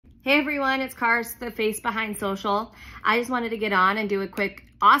Hey everyone, it's Cars, the face behind social. I just wanted to get on and do a quick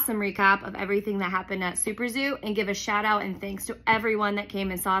awesome recap of everything that happened at SuperZoo and give a shout out and thanks to everyone that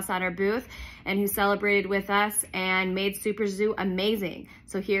came and saw us at our booth and who celebrated with us and made SuperZoo amazing.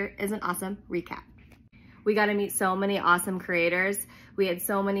 So here is an awesome recap. We got to meet so many awesome creators. We had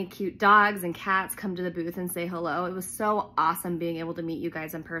so many cute dogs and cats come to the booth and say hello. It was so awesome being able to meet you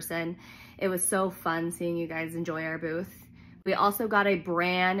guys in person. It was so fun seeing you guys enjoy our booth. We also got a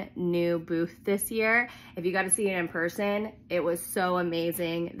brand new booth this year. If you got to see it in person, it was so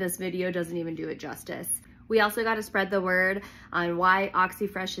amazing. This video doesn't even do it justice. We also got to spread the word on why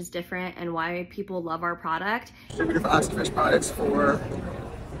Oxyfresh is different and why people love our product. Distributor for Oxyfresh products for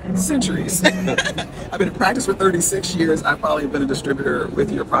centuries. I've been in practice for 36 years. I've probably been a distributor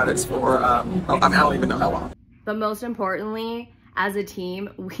with your products for, I don't even know how long. But most importantly, as a team,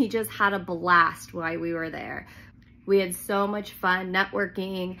 we just had a blast while we were there. We had so much fun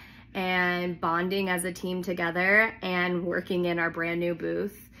networking and bonding as a team together and working in our brand new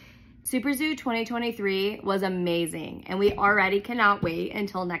booth. SuperZoo 2023 was amazing and we already cannot wait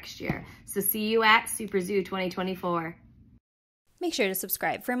until next year. So see you at SuperZoo 2024. Make sure to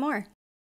subscribe for more.